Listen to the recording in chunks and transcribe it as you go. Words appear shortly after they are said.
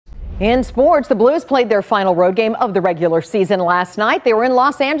In sports, the Blues played their final road game of the regular season last night. They were in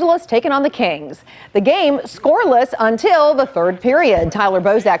Los Angeles taking on the Kings. The game scoreless until the third period. Tyler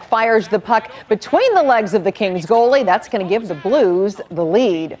Bozak fires the puck between the legs of the Kings goalie. That's going to give the Blues the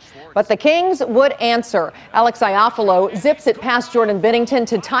lead. But the Kings would answer. Alex Iafallo zips it past Jordan Binnington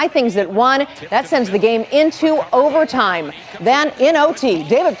to tie things at 1. That sends the game into overtime. Then in OT,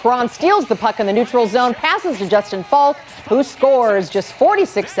 David Perron steals the puck in the neutral zone, passes to Justin Falk, who scores just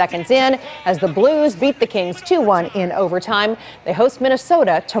 46 seconds in as the Blues beat the Kings 2-1 in overtime. They host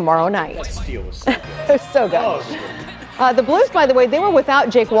Minnesota tomorrow night. That steal was so good. So good. The Blues, by the way, they were without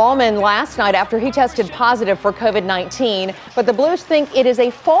Jake Walman last night after he tested positive for COVID-19. But the Blues think it is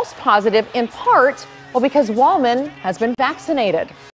a false positive in part, because Walman has been vaccinated.